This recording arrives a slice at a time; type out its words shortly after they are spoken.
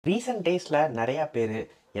Recent டேஸில் நிறையா பேர்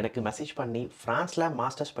எனக்கு மெசேஜ் பண்ணி ஃப்ரான்ஸில்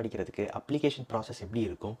மாஸ்டர்ஸ் படிக்கிறதுக்கு அப்ளிகேஷன் ப்ராசஸ் எப்படி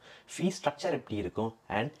இருக்கும், ஃபீஸ் ஸ்ட்ரக்சர் எப்படி இருக்கும்,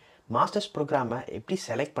 அண்ட் மாஸ்டர்ஸ் ப்ரோக்ராமை எப்படி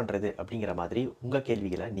செலக்ட் பண்ணுறது அப்படிங்கிற மாதிரி உங்கள்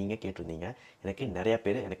கேள்விகளை நீங்கள் கேட்டிருந்தீங்க. எனக்கு நிறையா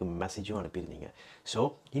பேர் எனக்கு மெசேஜும் அனுப்பியிருந்தீங்க. ஸோ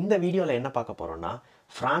இந்த வீடியோவில் என்ன பார்க்க போகிறோன்னா,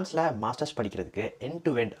 ஃப்ரான்ஸில் மாஸ்டர்ஸ் படிக்கிறதுக்கு end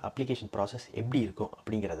to end application process எப்படி இருக்கும்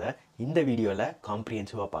அப்படிங்கிறத இந்த வீடியோவில்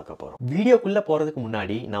காம்ப்ரிஹென்சிவாக பார்க்க போகிறோம். வீடியோக்குள்ளே போகிறதுக்கு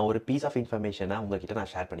முன்னாடி நான் ஒரு பீஸ் ஆஃப் இன்ஃபர்மேஷனை உங்ககிட்ட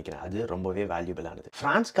நான் ஷேர் பண்ணிக்கிறேன். அது ரொம்பவே வேல்யூபிளானது.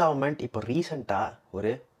 ஃப்ரான்ஸ் கவர்மெண்ட் இப்போ ரீசெண்டாக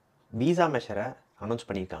ஒரு விசா மெஷரை அனௌன்ஸ்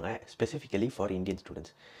பண்ணியிருக்காங்க, ஸ்பெசிஃபிக்கலி ஃபார் இந்தியன்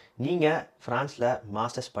ஸ்டூடெண்ட்ஸ். நீங்கள் ஃப்ரான்ஸில்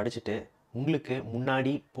மாஸ்டர்ஸ் படிச்சுட்டு உங்களுக்கு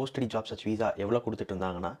முன்னாடி post study job search visa எவ்வளோ கொடுத்துட்டு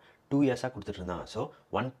இருந்தாங்கன்னா 2 இயர்ஸாக கொடுத்துட்டு இருந்தாங்க. ஸோ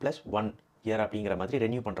 1+1 இயர் அப்படிங்கிற மாதிரி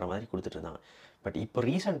ரெனியூ பண்ணுற மாதிரி கொடுத்துட்டு இருந்தாங்க. பட் இப்போ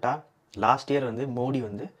ரீசெண்டாக லாஸ்ட் இயர் மோடி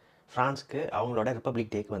ஃப்ரான்ஸ்க்கு அவங்களோட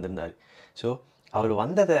ரிப்பப்ளிக் டேக்கு வந்திருந்தார். ஸோ அவர்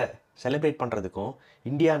வந்ததை செலிப்ரேட் பண்ணுறதுக்கும்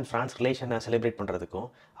இந்தியா அண்ட் ஃப்ரான்ஸ் ரிலேஷனை செலிப்ரேட் பண்ணுறதுக்கும்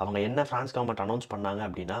அவங்க என்ன ஃப்ரான்ஸ் கவர்மெண்ட் அனௌன்ஸ் பண்ணாங்க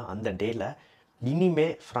அப்படின்னா, அந்த டேயில் இனிமே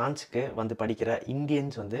ஃப்ரான்ஸுக்கு படிக்கிற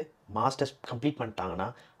இந்தியன்ஸ் மாஸ்டர்ஸ் கம்ப்ளீட் பண்ணிட்டாங்கன்னா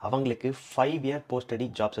அவங்களுக்கு 5 year post study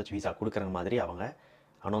job search visa கொடுக்குற மாதிரி அவங்க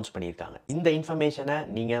அனௌன்ஸ் பண்ணியிருக்காங்க. இந்த இன்ஃபர்மேஷனை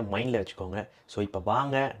நீங்கள் மைண்டில் வச்சுக்கோங்க. ஸோ இப்போ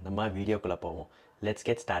வாங்க நம்ம வீடியோக்குள்ளே போவோம். Let's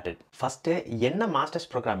get started. ஃபஸ்ட்டு என்ன மாஸ்டர்ஸ்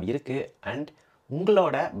ப்ரோக்ராம் இருக்குது அண்ட்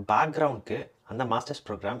உங்களோட பேக்ரவுண்டுக்கு அந்த மாஸ்டர்ஸ்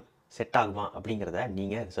ப்ரோக்ராம் செட் ஆகுமா அப்படிங்கிறத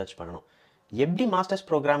நீங்கள் ரிசர்ச் பண்ணணும். எப்படி மாஸ்டர்ஸ்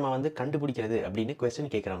ப்ரோக்ராமை கண்டுபிடிக்கிறது அப்படின்னு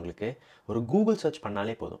கொஸ்டின் கேட்குறவங்களுக்கு ஒரு கூகுள் சர்ச்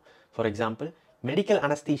பண்ணாலே போதும். ஃபார் எக்ஸாம்பிள், மெடிக்கல்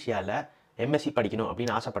அனஸ்தீஷியாவில் எம்எஸ்சி படிக்கணும்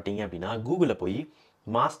அப்படின்னு ஆசைப்பட்டீங்க அப்படின்னா கூகுளில் போய்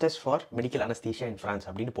masters for medical anaesthesia in France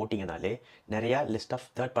அப்படின்னு போட்டிங்கனாலே நிறையா list of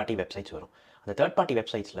third party websites வரும். அந்த தேர்ட் பார்ட்டி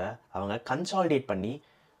வெப்சைட்ஸில் அவங்க கன்சாலிடேட் பண்ணி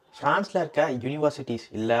ஃப்ரான்ஸில் இருக்க யூனிவர்சிட்டிஸ்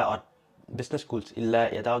இல்லை ஆர் பிஸ்னஸ் ஸ்கூல்ஸ் இல்லை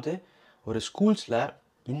ஏதாவது ஒரு ஸ்கூல்ஸில்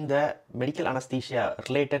இந்த மெடிக்கல் அனஸ்தீஷியா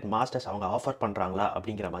ரிலேட்டட் மாஸ்டர்ஸ் அவங்க ஆஃபர் பண்ணுறாங்களா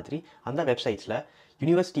அப்படிங்கிற மாதிரி அந்த வெப்சைட்ஸில்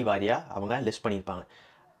யூனிவர்சிட்டி வாரியாக அவங்க லிஸ்ட் பண்ணியிருப்பாங்க.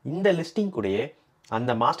 இந்த லிஸ்டிங் கூடயே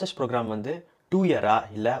அந்த மாஸ்டர்ஸ் ப்ரோக்ராம் 2 இயரா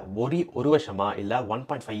இல்லை ஒரு வருஷமா இல்லை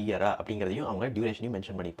 1.5 இயரா அப்படிங்கிறதையும் அவங்க டியூரேஷனையும்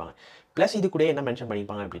மென்ஷன் பண்ணியிருப்பாங்க. ப்ளஸ் இது கூட என்ன மென்ஷன்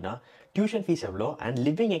பண்ணியிருப்பாங்க அப்படின்னா, டியூஷன் ஃபீஸ் எவ்வளோ அண்ட்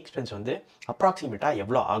லிவிங் எக்ஸ்பென்ஸ் அப்ராக்சிமேட்டாக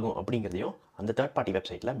எவ்வளோ ஆகும் அப்படிங்கிறதையும் அந்த தேர்ட் பார்ட்டி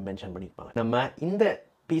வெப்சைட்டில் மென்ஷன் பண்ணியிருப்பாங்க. நம்ம இந்த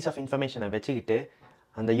பீஸ் ஆஃப் இன்ஃபர்மேஷனை வச்சுக்கிட்டு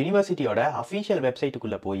அந்த யூனிவர்சிட்டியோட அஃபீஷியல்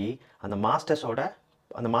வெப்சைட்டுக்குள்ளே போய் அந்த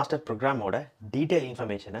மாஸ்டர் ப்ரோக்ராமோட டீட்டெயில்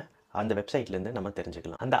இன்ஃபர்மேஷனை அந்த வெப்சைட்லேருந்து நம்ம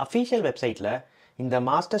தெரிஞ்சுக்கலாம். அந்த அஃபீஷியல் வெப்சைட்டில் இந்த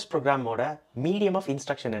மாஸ்டர்ஸ் ப்ரோக்ராமோட மீடியம் ஆஃப்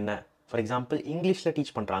இன்ஸ்ட்ரக்ஷன் என்ன, ஃபார் எக்ஸாம்பிள் இங்கிலீஷில்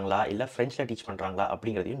டீச் பண்ணுறாங்களா இல்லை ஃப்ரெஞ்சில் டீச் பண்ணுறாங்களா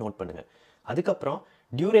அப்படிங்கிறதையும் நோட் பண்ணுங்கள். அதுக்கப்புறம்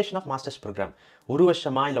டியூரேஷன் ஆஃப் மாஸ்டர்ஸ் ப்ரோக்ராம் 1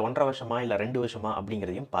 வருஷமா இல்லை 1.5 வருஷமா இல்லை 2 வருஷமா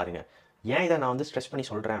அப்படிங்கிறதையும் பாருங்கள். ஏன் இதை நான் ஸ்ட்ரெஸ் பண்ணி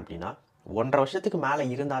சொல்கிறேன் அப்படின்னா, 1.5 வருஷத்துக்கு மேலே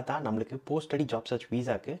இருந்தால் தான் நம்மளுக்கு போஸ்ட் ஸ்டடி ஜாப் சர்ச்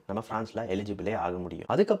வீசாக்கு நம்ம ஃப்ரான்ஸில் எலிஜிபிளே ஆக முடியும்.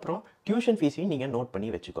 அதுக்கப்புறம் டியூஷன் ஃபீஸையும் நீங்கள் நோட் பண்ணி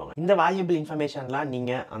வச்சுக்கோங்க. இந்த வேல்யூபிள் இன்ஃபர்மேஷன்லாம்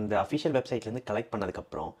நீங்கள் அந்த அஃபிஷியல் வெப்சைட்லேருந்து கலெக்ட்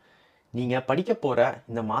பண்ணதுக்கப்புறம் நீங்கள் படிக்க போகிற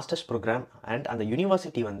இந்த மாஸ்டர்ஸ் ப்ரோக்ராம் அண்ட் அந்த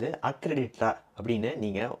யூனிவர்சிட்டி அக்ரெடிட்டா அப்படின்னு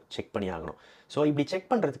நீங்கள் செக் பண்ணி ஆகணும். ஸோ இப்படி செக்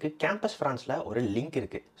பண்ணுறதுக்கு கேம்பஸ் ஃப்ரான்ஸில் ஒரு லிங்க்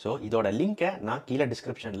இருக்குது. ஸோ இதோட லிங்க்கை நான் கீழே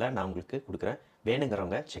டிஸ்கிரிப்ஷனில் நான் உங்களுக்கு கொடுக்குறேன்,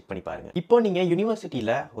 வேணுங்கிறவங்க செக் பண்ணி பாருங்கள். இப்போ நீங்கள்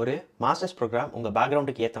யூனிவர்சிட்டியில் ஒரு மாஸ்டர்ஸ் ப்ரோக்ராம் உங்கள்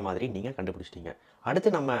பேக்ரவுண்டுக்கு ஏற்ற மாதிரி நீங்கள் கண்டுபிடிச்சிட்டீங்க.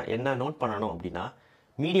 அடுத்து நம்ம என்ன நோட் பண்ணணும் அப்படின்னா,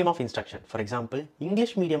 medium of instruction. For example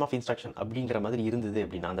English medium of instruction அப்படிங்கிற மாதிரி இருந்தது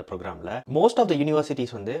அப்படின்னா அந்த ப்ரோக்ராமில் மோஸ்ட் ஆஃப் த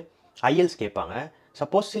யூனிவர்சிட்டிஸ் ஐஎல்ஸ் கேட்பாங்க.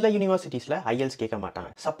 சப்போஸ் சில யூனிவர்சிட்டிஸில் ஐஎல்ஸ் கேட்க மாட்டாங்க.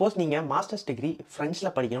 சப்போஸ் நீங்கள் மாஸ்டர்ஸ் டிகிரி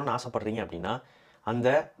ஃப்ரெஞ்சில் படிக்கணும்னு ஆசைப்படுறீங்க அப்படின்னா அந்த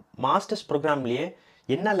மாஸ்டர்ஸ் ப்ரோக்ராம்லேயே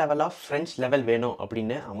என்ன லெவல் ஆஃப் ஃப்ரெஞ்ச் லெவல் வேணும்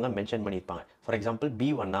அப்படின்னு அவங்க மென்ஷன் பண்ணியிருப்பாங்க. ஃபார் எக்ஸாம்பிள்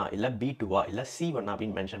B1 இல்லை B2 இல்லை C1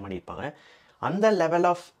 அப்படின்னு மென்ஷன் பண்ணியிருப்பாங்க. அந்த லெவல்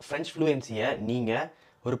ஆஃப் ஃப்ரெஞ்ச் ஃப்ளூயன்சியை நீங்கள்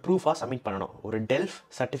ஒரு ப்ரூஃபாக சப்மிட் பண்ணணும், ஒரு டெல்ஃப்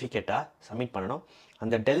சர்டிஃபிகேட்டாக சப்மிட் பண்ணணும்.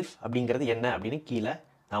 அந்த டெல்ஃப் அப்படிங்கிறது என்ன அப்படின்னு கீழே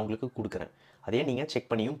நான் உங்களுக்கு கொடுக்குறேன், அதையே நீங்கள் செக்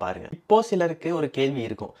பண்ணியும் பாருங்கள். இப்போது சிலருக்கு ஒரு கேள்வி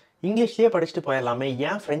இருக்கும், இங்கிலீஷ்லேயே படிச்சுட்டு போயிடலாமே,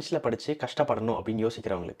 ஏன் ஃப்ரெஞ்சில் படித்து கஷ்டப்படணும் அப்படின்னு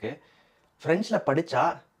யோசிக்கிறவங்களுக்கு, ஃப்ரெஞ்சில் படித்தா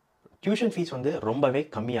டியூஷன் ஃபீஸ் ரொம்பவே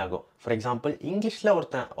கம்மியாகும். ஃபார் எக்ஸாம்பிள் இங்கிலீஷில்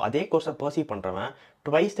ஒருத்தன் அதே கோர்ஸை பர்சீவ் பண்ணுறவன்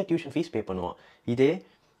 2 த டியூஷன் ஃபீஸ் பே பண்ணுவான். இதே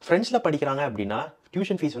ஃப்ரெஞ்சில் படிக்கிறாங்க அப்படின்னா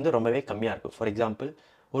டியூஷன் ஃபீஸ் ரொம்பவே கம்மியாக இருக்கும். ஃபார் எக்ஸாம்பிள்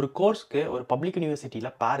ஒரு கோர்ஸ்க்கு ஒரு பப்ளிக்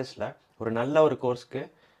யூனிவர்சிட்டியில் பாரிஸில் ஒரு நல்ல ஒரு கோர்ஸ்க்கு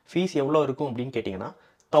ஃபீஸ் எவ்வளோ இருக்கும் அப்படின்னு கேட்டிங்கன்னா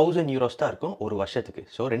 1000 யூரோஸ் தான் இருக்கும் ஒரு வருஷத்துக்கு.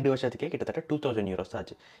 ஸோ 2 வருஷத்துக்கே கிட்டத்தட்ட 2000 யூரோஸ் தான்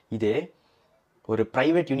ஆச்சு. இதே ஒரு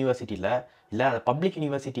ப்ரைவேட் யூனிவர்சிட்டியில் இல்லை அந்த பப்ளிக்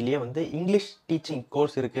யூனிவர்சிட்டிலேயே இங்கிலீஷ் டீச்சிங்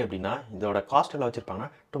கோர்ஸ் இருக்குது அப்படின்னா இதோட காஸ்ட் எல்லாம் வச்சுருப்பாங்கன்னா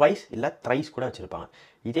 2 இல்லை 3 கூட வச்சுருப்பாங்க.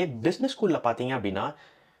 இதே பிஸ்னஸ் ஸ்கூலில் பார்த்தீங்க அப்படின்னா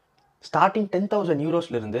ஸ்டார்டிங் 10,000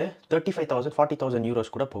 யூரோஸ்லேருந்து 35,000 40,000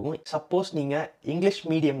 யூரோஸ் கூட போகும். சப்போஸ் நீங்கள் இங்கிலீஷ்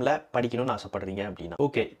மீடியமில் படிக்கணும்னு ஆசைப்படுறீங்க அப்படின்னா.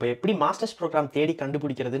 ஓகே, இப்போ எப்படி மாஸ்டர்ஸ் ப்ரோக்ராம் தேடி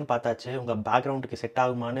கண்டுபிடிக்கிறதுன்னு பார்த்தாச்சு, உங்கள் பேக்ரவுண்டுக்கு செட்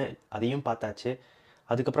ஆகுமான்னு அதையும் பார்த்தாச்சு,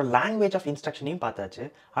 அதுக்கப்புறம் லாங்குவேஜ் ஆஃப் இன்ஸ்ட்ரக்ஷனையும் பார்த்தாச்சு.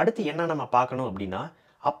 அடுத்து என்ன நம்ம பார்க்கணும் அப்படின்னா,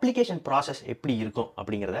 அப்ளிகேஷன் ப்ராசஸ் எப்படி இருக்கும்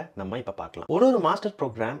அப்படிங்கிறத நம்ம இப்போ பார்க்கலாம். ஒரு மாஸ்டர்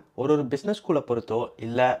ப்ரோக்ராம் ஒரு பிஸ்னஸ் ஸ்கூலை பொறுத்தோ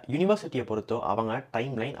இல்லை யூனிவர்சிட்டியை பொறுத்தோ அவங்க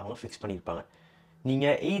டைம் லைன் அவங்க ஃபிக்ஸ் பண்ணியிருப்பாங்க.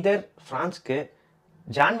 நீங்கள் எய்தர் ஃப்ரான்ஸ்க்கு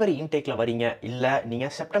ஜான்வரி இன்டேக்கில் வரீங்க, இல்லை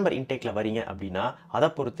நீங்கள் செப்டம்பர் இன்டேக்கில் வரீங்க அப்படின்னா அதை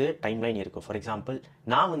பொறுத்து டைம்லைன் இருக்கும். ஃபார் எக்ஸாம்பிள்,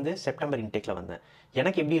 நான் வந்து செப்டம்பர் இன்டேக்கில் வந்தேன்.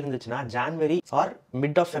 எனக்கு எப்படி இருந்துச்சுன்னா, ஜான்வரி ஆர்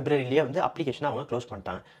மிட் ஆஃப் ஃபெப்ரவரிலேயே வந்து அப்ளிகேஷனை அவங்க க்ளோஸ்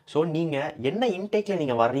பண்ணிட்டாங்க. ஸோ நீங்கள் என்ன இன்டேக்கில்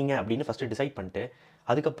நீங்கள் வர்றீங்க அப்படின்னு ஃபஸ்ட்டு டிசைட் பண்ணிட்டு,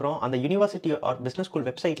 அதுக்கப்புறம் அந்த யூனிவர்சிட்டி ஆர் பிஸ்னஸ் ஸ்கூல்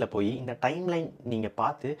வெப்சைட்டில் போய் இந்த டைம்லைன் நீங்கள்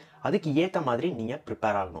பார்த்து அதுக்கு ஏற்ற மாதிரி நீங்கள்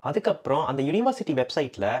ப்ரிப்பேர் ஆகணும். அதுக்கப்புறம் அந்த யூனிவர்சிட்டி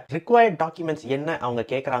வெப்சைட்டில் ரிக்வயர்ட் டாக்குமெண்ட்ஸ் என்ன அவங்க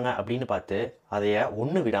கேட்குறாங்க அப்படின்னு பார்த்து அதைய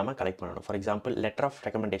ஒன்று விடாமல் கலெக்ட் பண்ணணும். For example, letter of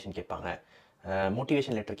recommendation கேட்பாங்க,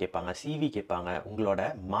 மோட்டிவேஷன் லெட்டர் கேட்பாங்க, சிவி கேட்பாங்க, உங்களோட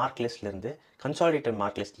மார்க் லிஸ்ட்லேருந்து கன்சாலிடேட்டட்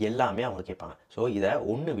மார்க் லிஸ்ட் எல்லாமே அவங்க கேட்பாங்க. ஸோ இதை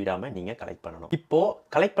ஒன்று விடாமல் நீங்கள் கலெக்ட் பண்ணணும். இப்போது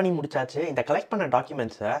கலெக்ட் பண்ணி முடிச்சாச்சு. இந்த கலெக்ட் பண்ண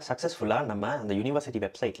டாக்குமெண்ட்ஸை சக்ஸஸ்ஃபுல்லாக நம்ம அந்த யூனிவர்சிட்டி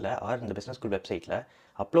வெப்சைட்டில் ஆர் இந்த பிஸ்னஸ் ஸ்கூல் வெப்சைட்டில்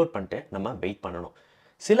அப்லோட் பண்ணிட்டு நம்ம வெயிட் பண்ணணும்.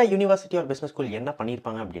 சில யூனிவர்சிட்டி ஆர் பிஸ்னஸ் ஸ்கூல் என்ன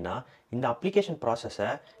பண்ணியிருப்பாங்க அப்படின்னா, இந்த அப்ளிகேஷன்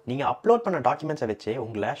ப்ராசஸை நீங்கள் அப்லோட் பண்ண டாக்குமெண்ட்ஸை வச்சு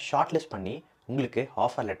உங்களை ஷார்ட் லிஸ்ட் பண்ணி உங்களுக்கு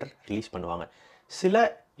ஆஃபர் லெட்டர் ரிலீஸ் பண்ணுவாங்க. சில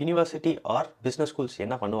யூனிவர்சிட்டி ஆர் பிஸ்னஸ் ஸ்கூல்ஸ்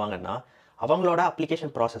என்ன பண்ணுவாங்கன்னா, அவங்களோட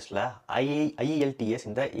அப்ளிகேஷன் ப்ராசஸில் ஐஇஎல்டிஎஸ்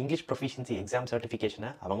இந்த இங்கிலீஷ் ப்ரொஃபிஷியன்சி எக்ஸாம் சர்டிஃபிகேஷனை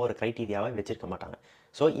அவங்க ஒரு க்ரைட்டீரியாவை வச்சிருக்க மாட்டாங்க.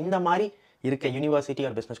 ஸோ இந்த மாதிரி இருக்க யூனிவர்சிட்டி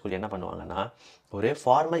ஆர் பிஸ்னஸ் ஸ்கூல் என்ன பண்ணுவாங்கன்னா, ஒரு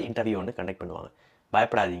ஃபார்மல் இன்டர்வியூ ஒன்று கண்டக்ட் பண்ணுவாங்க.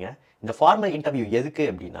 பயப்படாதீங்க. இந்த ஃபார்மல் இன்டர்வியூ எதுக்கு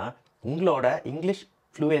அப்படின்னா, உங்களோட இங்கிலீஷ்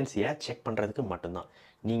ஃப்ளூயன்சியை செக் பண்ணுறதுக்கு மட்டும்தான்.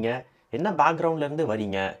 நீங்கள் என்ன பேக்ரவுண்ட்லேருந்து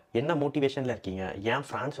வரீங்க, என்ன மோட்டிவேஷனில் இருக்கீங்க, ஏன்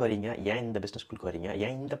ஃப்ரான்ஸ் வரீங்க, ஏன் இந்த பிஸ்னஸ் ஸ்கூலுக்கு வரீங்க,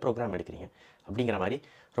 ஏன் இந்த ப்ரோக்ராம் எடுக்கிறீங்க அப்படிங்கிற மாதிரி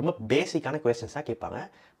ரொம்ப பேசிக்கான கொஸ்டின்ஸாக கேட்பாங்க.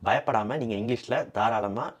 பயப்படாமல் நீங்கள் இங்கிலீஷில்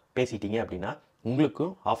தாராளமாக பேசிட்டீங்க அப்படின்னா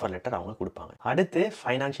உங்களுக்கும் ஆஃபர் லெட்டர் அவங்க கொடுப்பாங்க. அடுத்து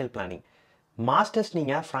ஃபைனான்ஷியல் பிளானிங். மாஸ்டர்ஸ்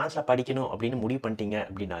நீங்கள் ஃப்ரான்ஸில் படிக்கணும் அப்படின்னு முடிவு பண்ணிட்டீங்க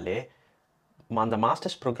அப்படின்னாலே அந்த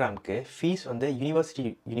மாஸ்டர்ஸ் ப்ரோக்ராமுக்கு ஃபீஸ் வந்து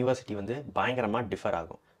யூனிவர்சிட்டி வந்து பயங்கரமாக டிஃபர்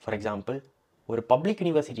ஆகும். ஃபார் எக்ஸாம்பிள், ஒரு பப்ளிக்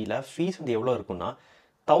யூனிவர்சிட்டியில் ஃபீஸ் வந்து எவ்வளோ இருக்குன்னா,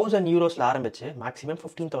 1000 யூரோஸில் ஆரம்பித்து மேக்ஸிமம்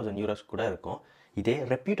 15,000 யூரோஸ் கூட இருக்கும். இதே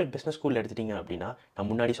ரெப்யூட்டட் பிஸ்னஸ் ஸ்கூலில் எடுத்துட்டிங்க அப்படின்னா, நான்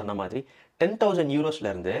முன்னாடி சொன்ன மாதிரி 10,000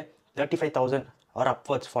 யூரோஸ்லேருந்து 35,000 ஆர்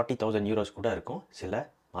அப்வர்ட்ஸ் 40,000 யூரோஸ் கூட இருக்கும் சில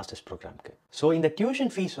மாஸ்டர்ஸ் ப்ரோக்ராமுக்கு. ஸோ இந்த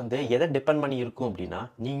டியூஷன் ஃபீஸ் வந்து எதை டிபெண்ட் பண்ணி இருக்கும் அப்படின்னா,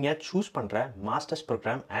 நீங்கள் சூஸ் பண்ணுற மாஸ்டர்ஸ்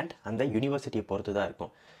ப்ரோக்ராம் அண்ட் அந்த யூனிவர்சிட்டியை பொறுத்து தான்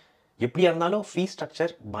இருக்கும். எப்படியா இருந்தாலும் ஃபீஸ்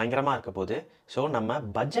ஸ்ட்ரக்சர் பயங்கரமாக இருக்க போது. ஸோ நம்ம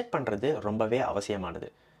பட்ஜெட் பண்ணுறது ரொம்பவே அவசியமானது.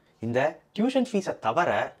 இந்த டியூஷன் ஃபீஸை தவிர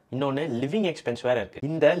இன்னொன்று லிவிங் எக்ஸ்பென்ஸ் வேறு இருக்குது.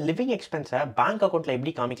 இந்த லிவிங் எக்ஸ்பென்ஸை பேங்க் அக்கௌண்ட்டில்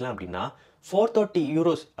எப்படி காமிக்கலாம் அப்படின்னா, 430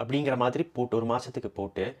 யூரோஸ் அப்படிங்கிற மாதிரி போட்டு ஒரு மாதத்துக்கு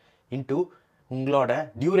போட்டு இன்டூ உங்களோட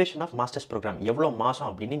டியூரேஷன் ஆஃப் மாஸ்டர்ஸ் ப்ரோக்ராம் எவ்வளோ மாதம்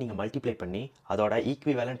அப்படின்னு நீங்கள் மல்டிப்ளை பண்ணி அதோட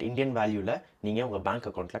ஈக்விவேலண்ட் இந்தியன் வேல்யூவில் நீங்கள் உங்கள் பேங்க்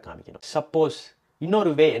அக்கௌண்ட்டில் காமிக்கணும். சப்போஸ்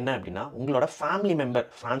இன்னொரு வே என்ன அப்படின்னா, உங்களோட ஃபேமிலி மெம்பர்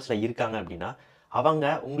ஃப்ரான்ஸில் இருக்காங்க அப்படின்னா அவங்க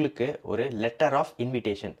உங்களுக்கு ஒரு லெட்டர் ஆஃப்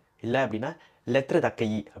இன்விடேஷன் இல்லை அப்படின்னா லெட்டர்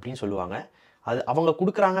தக்கையி அப்படின்னு சொல்லுவாங்க. அது அவங்க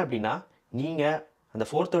கொடுக்குறாங்க அப்படின்னா நீங்கள் அந்த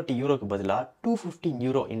 430 யூரோக்கு பதிலாக 215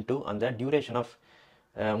 யூரோ இன்ட்டு அந்த டியூரேஷன் ஆஃப்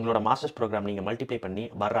உங்களோட மாஸ்டர்ஸ் ப்ரோக்ராம் நீங்கள் மல்டிப்ளை பண்ணி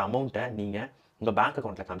வர்ற அமௌண்ட்டை நீங்கள் உங்கள் பேங்க்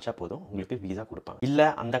அக்கௌண்ட்டில் காமிச்சா போதும், உங்களுக்கு வீசா கொடுப்பாங்க. இல்லை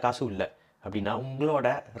அந்த காசும் இல்லை அப்படின்னா உங்களோட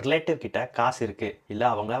ரிலேட்டிவ் கிட்ட காசு இருக்குது, இல்லை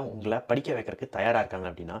அவங்க உங்களை படிக்க வைக்கிறதுக்கு தயாராக இருக்காங்க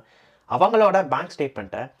அப்படின்னா அவங்களோட பேங்க்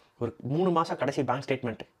ஸ்டேட்மெண்ட்டை ஒரு 3 மாதம் கடைசி பேங்க்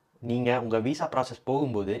ஸ்டேட்மெண்ட் நீங்கள் உங்கள் வீசா ப்ராசஸ்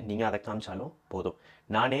போகும்போது நீங்கள் அதை காமிச்சாலும் போதும்.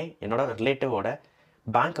 நானே என்னோட ரிலேட்டிவோட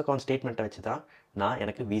பேங்க் அக்கௌண்ட் ஸ்டேட்மெண்ட்டை வச்சு தான்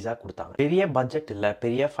எனக்கு வீசா கொடுத்தாங்க. பெரிய பட்ஜெட் இல்லை,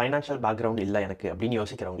 பெரிய ஃபைனான்ஷியல் பேக்ரவுண்ட் இல்லை எனக்கு அப்படின்னு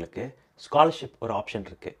யோசிக்கிறவங்களுக்கு ஸ்காலர்ஷிப் ஒரு ஆப்ஷன்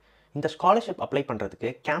இருக்குது. இந்த ஸ்காலர்ஷிப் அப்ளை பண்ணுறதுக்கு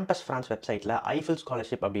கேம்பஸ் ஃப்ரான்ஸ் வெப்சைட்டில் ஐஃபில்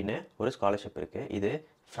ஸ்காலர்ஷிப் அப்படின்னு ஒரு ஸ்காலர்ஷிப் இருக்குது. இது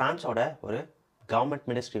ஃப்ரான்ஸோட ஒரு கவர்மெண்ட்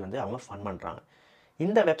மினிஸ்ட்ரி வந்து அவங்க ஃபண்ட் பண்ணுறாங்க.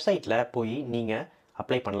 இந்த வெப்சைட்டில் போய் நீங்கள்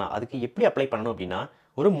அப்ளை பண்ணலாம். அதுக்கு எப்படி அப்ளை பண்ணணும் அப்படின்னா,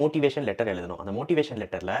 ஒரு மோட்டிவேஷன் லெட்டர் எழுதணும். அந்த மோட்டிவேஷன்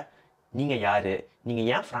லெட்டரில் நீங்கள் யார், நீங்கள்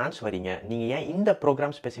ஏன் ஃப்ரான்ஸ் வரீங்க, நீங்கள் ஏன் இந்த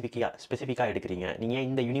ப்ரோக்ராம் ஸ்பெசிஃபிக்காக எடுக்கிறீங்க, நீங்கள் ஏன்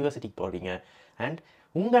இந்த யூனிவர்சிட்டிக்கு போகிறீங்க, அண்ட்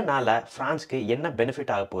உங்களால் ஃப்ரான்ஸ்க்கு என்ன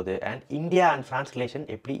பெனிஃபிட் ஆக போகுது, and India and France relation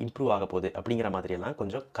எப்படி இம்ப்ரூவ் ஆக போகுது அப்படிங்கிற மாதிரியெல்லாம்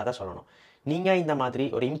கொஞ்சம் கதை சொல்லணும். நீங்கள் இந்த மாதிரி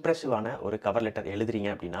ஒரு இம்ப்ரெசிவான ஒரு கவர் லெட்டர் எழுதுறீங்க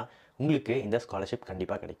அப்படின்னா உங்களுக்கு இந்த ஸ்காலர்ஷிப்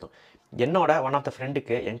கண்டிப்பாக கிடைக்கும். என்னோட ஒன் ஆஃப் த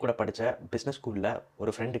ஃப்ரெண்டுக்கு, என் கூட படித்த பிஸ்னஸ் ஸ்கூலில்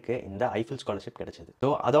ஒரு ஃப்ரெண்டுக்கு இந்த ஐஃபில் ஸ்காலர்ஷிப் கிடைச்சிது. ஸோ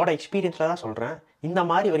அதோட எக்ஸ்பீரியன்ஸில் தான் சொல்கிறேன். இந்த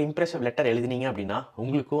மாதிரி ஒரு இம்ப்ரெசிவ் லெட்டர் எழுதினீங்க அப்படின்னா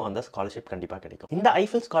உங்களுக்கும் அந்த ஸ்காலர்ஷிப் கண்டிப்பாக கிடைக்கும். இந்த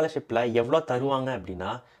ஐஃபில் ஸ்காலர்ஷிப்பில் எவ்வளோ தருவாங்க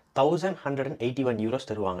அப்படின்னா 1181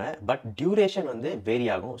 யூரோஸ் தருவாங்க. பட் டியூரேஷன் வந்து வேரி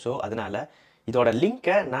ஆகும். ஸோ அதனால் இதோட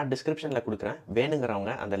லிங்க்கை நான் டிஸ்கிரிப்ஷனில் கொடுக்குறேன்.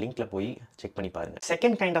 வேணுங்கிறவங்க அந்த லிங்க்கில் போய் செக் பண்ணி பாருங்கள்.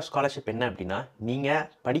 செகண்ட் கைண்ட் ஆஃப் ஸ்காலர்ஷிப் என்ன அப்படின்னா, நீங்கள்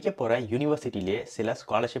படிக்க போகிற யூனிவர்சிட்டிலே சில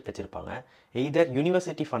ஸ்காலர்ஷிப் வச்சுருப்பாங்க. எய்தர்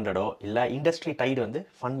யூனிவர்சிட்டி ஃபண்டடோ இல்லை இண்டஸ்ட்ரி டைடு வந்து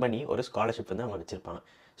ஃபண்ட் பண்ணி ஒரு ஸ்காலர்ஷிப் வந்து அவங்க வச்சுருப்பாங்க.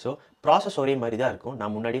 ஸோ ப்ராசஸ் ஒரே மாதிரி தான் இருக்கும்.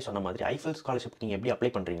 நான் முன்னாடியே சொன்ன மாதிரி ஐஃபில் ஸ்காலர்ஷிப் நீங்கள் எப்படி அப்ளை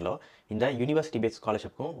பண்ணுறீங்களோ இந்த யூனிவர்சிட்டி பேஸ்ட்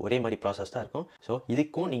ஸ்காலர்ஷிப்க்கும் ஒரே மாதிரி ப்ராசஸ் தான் இருக்கும். ஸோ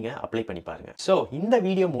இதுக்கும் நீங்கள் அப்ளை பண்ணி பாருங்கள். ஸோ இந்த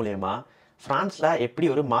வீடியோ மூலயமா ஃப்ரான்ஸில் எப்படி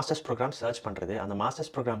ஒரு மாஸ்டர்ஸ் ப்ரோக்ராம் சர்ச் பண்ணுறது, அந்த மாஸ்டர்ஸ்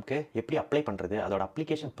ப்ரோக்ராமுக்கு எப்படி அப்ளை பண்ணுறது, அதோட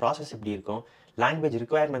அப்ளிகேஷன் ப்ராசஸ் எப்படி இருக்கும், லாங்குவேஜ்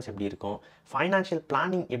ரிக்குவயர்மெண்ட்ஸ் எப்படி இருக்கும், ஃபைனான்ஷியல்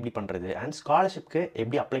பிளானிங் எப்படி பண்ணுறது, அண்ட் ஸ்காலர்ஷிப்க்கு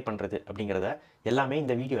எப்படி அப்ளை பண்ணுறது அப்படிங்கிறத எல்லாமே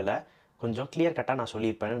இந்த வீடியோவில் கொஞ்சம் கிளியர் கட்டாக நான்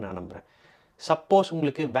சொல்லியிருப்பேன்னு நான் நம்புகிறேன். சப்போஸ்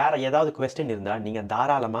உங்களுக்கு வேறு ஏதாவது கொஸ்டின் இருந்தால் நீங்கள்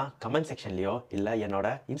தாராளமாக கமெண்ட் செக்ஷன்லையோ இல்லை என்னோட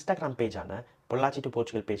இன்ஸ்டாகிராம் பேஜான பொள்ளாச்சி டு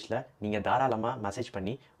போர்ச்சுகல் பேஜில் நீங்கள் தாராளமாக மெசேஜ்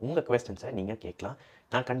பண்ணி உங்கள் கொஸ்டின்ஸை நீங்கள் கேட்கலாம்.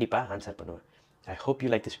 நான் கண்டிப்பாக ஆன்சர் பண்ணுவேன். I hope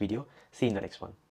you like this video. See you in the next one.